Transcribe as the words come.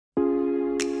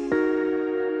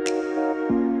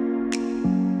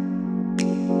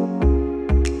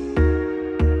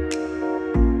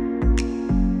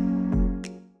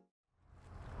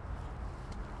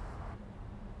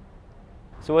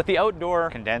So with the outdoor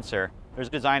condenser, there's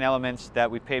design elements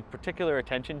that we paid particular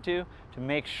attention to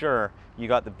make sure you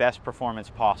got the best performance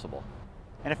possible.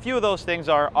 And a few of those things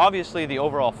are obviously the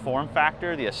overall form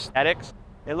factor, the aesthetics.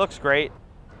 It looks great.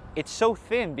 It's so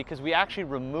thin because we actually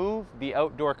remove the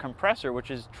outdoor compressor,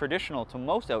 which is traditional to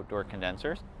most outdoor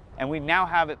condensers, and we now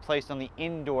have it placed on the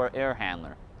indoor air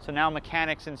handler. So now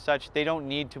mechanics and such, they don't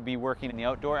need to be working in the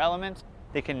outdoor elements.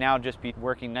 They can now just be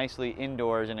working nicely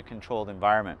indoors in a controlled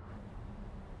environment.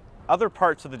 Other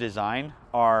parts of the design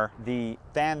are the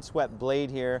fan swept blade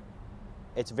here.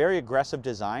 It's very aggressive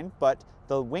design, but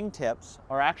the wingtips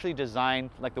are actually designed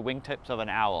like the wingtips of an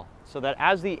owl, so that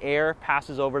as the air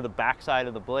passes over the backside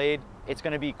of the blade, it's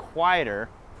going to be quieter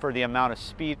for the amount of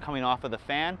speed coming off of the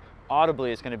fan.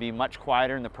 Audibly, it's going to be much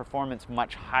quieter and the performance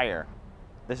much higher.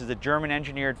 This is a German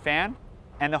engineered fan,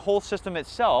 and the whole system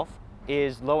itself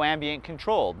is low ambient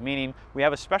controlled, meaning we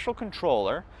have a special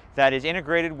controller that is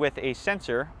integrated with a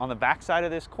sensor on the backside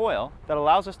of this coil that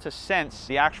allows us to sense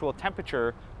the actual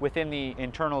temperature within the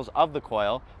internals of the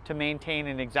coil to maintain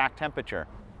an exact temperature.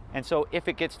 And so if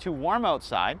it gets too warm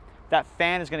outside, that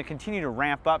fan is going to continue to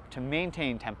ramp up to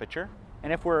maintain temperature.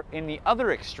 And if we're in the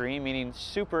other extreme, meaning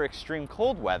super extreme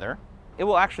cold weather, it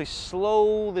will actually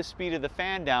slow the speed of the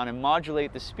fan down and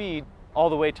modulate the speed all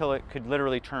the way till it could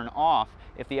literally turn off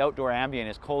if the outdoor ambient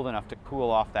is cold enough to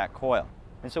cool off that coil.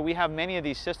 And so we have many of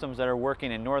these systems that are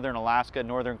working in northern Alaska,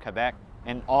 northern Quebec,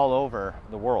 and all over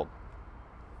the world.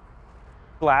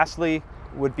 Lastly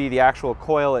would be the actual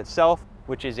coil itself,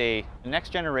 which is a next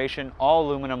generation all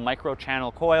aluminum micro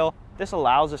channel coil. This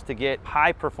allows us to get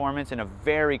high performance in a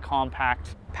very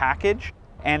compact package.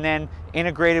 And then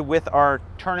integrated with our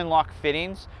turn and lock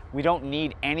fittings, we don't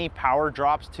need any power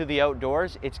drops to the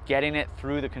outdoors. It's getting it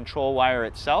through the control wire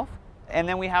itself. And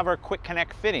then we have our quick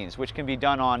connect fittings, which can be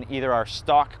done on either our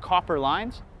stock copper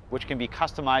lines, which can be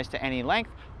customized to any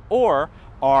length, or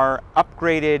our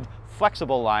upgraded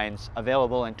flexible lines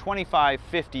available in 25,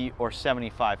 50, or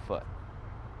 75 foot.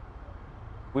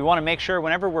 We want to make sure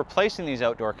whenever we're placing these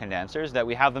outdoor condensers that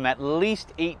we have them at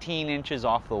least 18 inches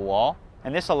off the wall.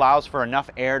 And this allows for enough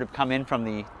air to come in from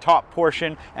the top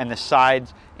portion and the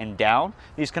sides and down.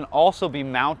 These can also be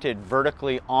mounted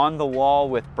vertically on the wall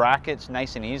with brackets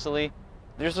nice and easily.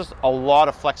 There's just a lot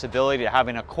of flexibility to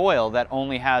having a coil that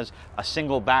only has a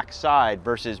single back side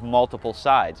versus multiple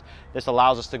sides. This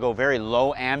allows us to go very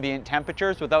low ambient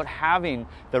temperatures without having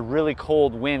the really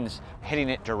cold winds hitting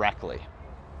it directly.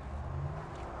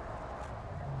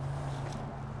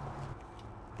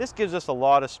 This gives us a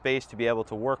lot of space to be able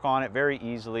to work on it very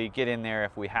easily, get in there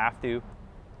if we have to.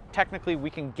 Technically, we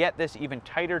can get this even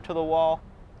tighter to the wall.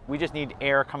 We just need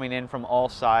air coming in from all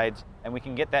sides, and we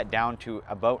can get that down to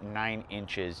about 9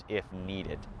 inches if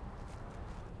needed.